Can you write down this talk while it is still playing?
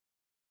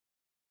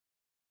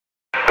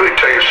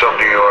tell you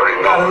something you already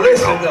know. Gotta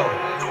listen though.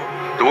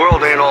 The world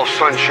ain't all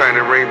sunshine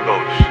and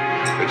rainbows.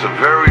 It's a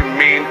very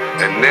mean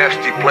and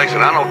nasty place,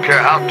 and I don't care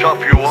how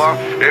tough you are,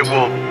 it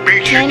will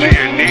beat you to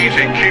your knees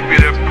and keep you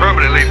there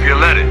permanently if you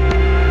let it.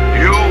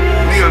 You,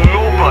 me, or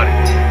nobody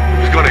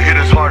is gonna hit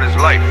as hard as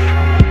life.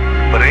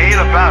 But it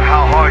ain't about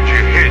how hard you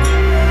hit.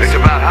 It's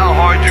about how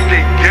hard you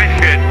can get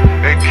hit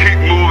and keep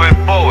moving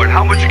forward.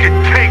 How much you can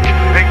take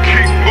and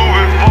keep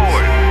moving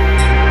forward.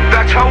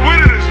 That's how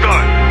winning is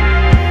done.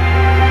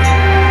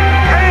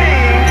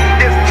 Pain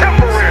is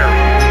temporary.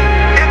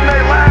 It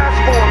may last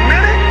for a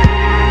minute,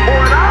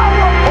 or an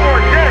hour, or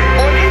a day,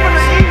 or even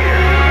a year.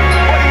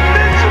 But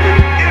eventually,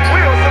 it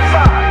will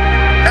subside,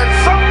 and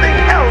something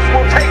else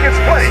will take its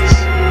place.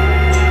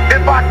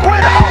 If I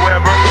quit,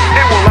 however,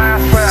 it will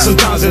last forever.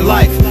 Sometimes in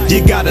life,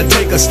 you gotta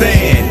take a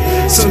stand.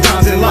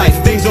 Sometimes in life,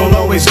 things don't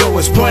always go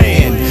as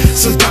planned.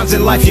 Sometimes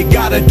in life, you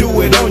gotta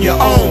do it on your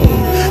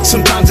own.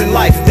 Sometimes in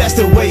life, that's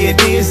the way it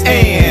is,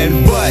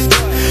 but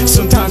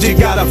sometimes you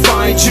gotta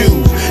find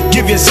you.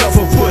 Give yourself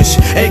a push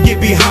and get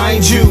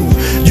behind you.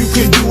 You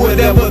can do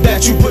whatever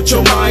that you put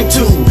your mind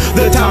to.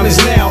 The time is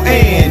now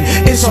and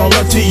it's all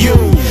up to you.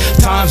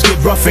 Times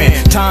get rough and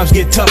times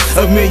get tough.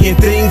 A million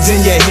things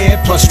in your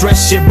head plus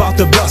stress you're about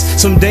to bust.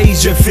 Some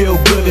days you feel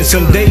good and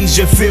some days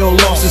you feel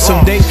lost. And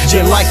some days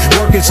you like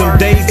working, some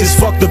days it's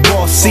fuck the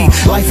boss. See,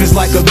 life is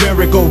like a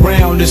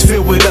merry-go-round. It's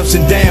filled with ups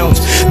and downs,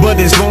 but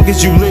as long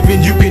as you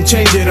living, you can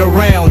change it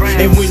around.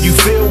 And when you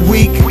feel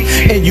weak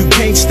and you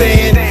can't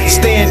stand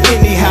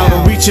anyhow. To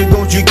reach your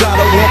goals, you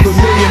gotta walk a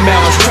million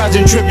miles. Trials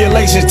and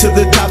tribulations to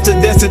the top, to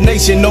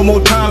destination. No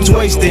more time's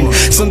wasting.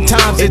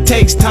 Sometimes it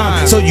takes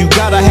time, so you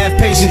gotta have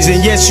patience.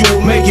 And yes, you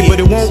will make it, but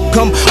it won't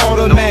come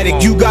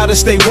automatic. You gotta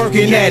stay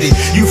working at it.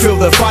 You feel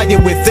the fire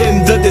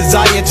within, the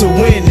desire to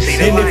win.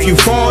 And if you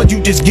fall,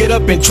 you just get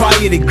up and try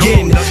it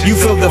again. You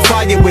feel the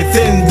fire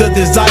within, the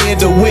desire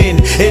to win.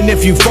 And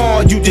if you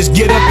fall, you just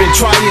get up and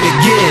try it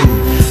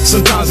again.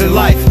 Sometimes in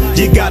life,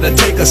 you gotta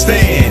take a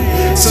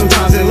stand.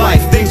 Sometimes in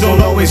life, things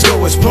don't always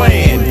go as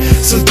planned.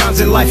 Sometimes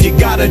in life, you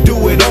gotta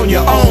do it on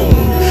your own.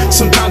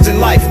 Sometimes in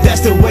life,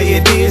 that's the way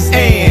it is,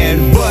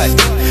 but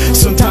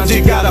sometimes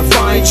you gotta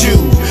find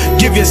you.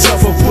 Give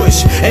yourself a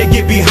push and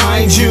get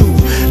behind you.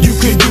 You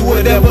can do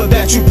whatever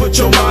that you put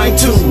your mind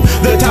to.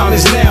 The time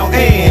is now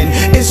and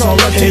it's all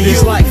up to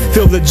you. Like,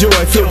 feel the joy,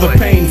 feel the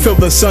pain, feel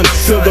the sun,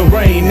 feel the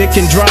rain. It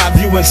can drive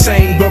you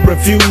insane, but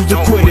refuse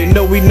to quit it.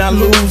 No, we not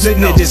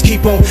losing it, just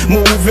keep on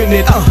moving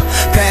it.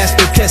 Past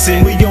the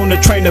testing, we on the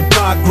train of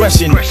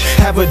progression.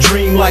 Have a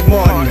dream like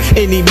Martin,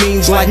 any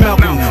means like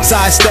Malcolm.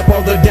 Sidestep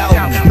all the doubt,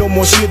 no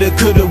more shoulda,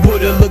 coulda,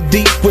 woulda. Look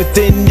deep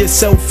within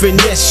yourself and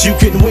yes, you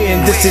can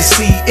win. This is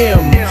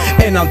CM,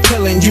 and I'm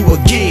telling you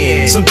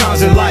again.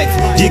 Sometimes in life,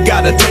 you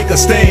gotta take a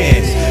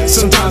stand.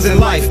 Sometimes in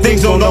life,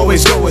 things don't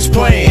always go as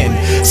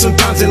planned.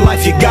 Sometimes in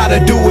life, you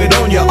gotta do it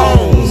on your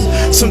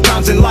own.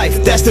 Sometimes in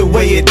life, that's the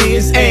way it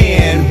is,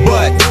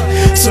 but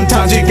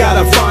sometimes you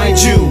gotta find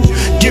you.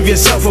 Give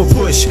yourself a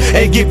push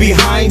and get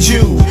behind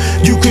you.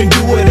 You can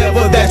do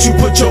whatever that you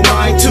put your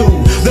mind to.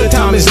 The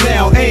time is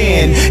now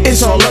and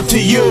it's all up to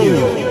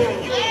you.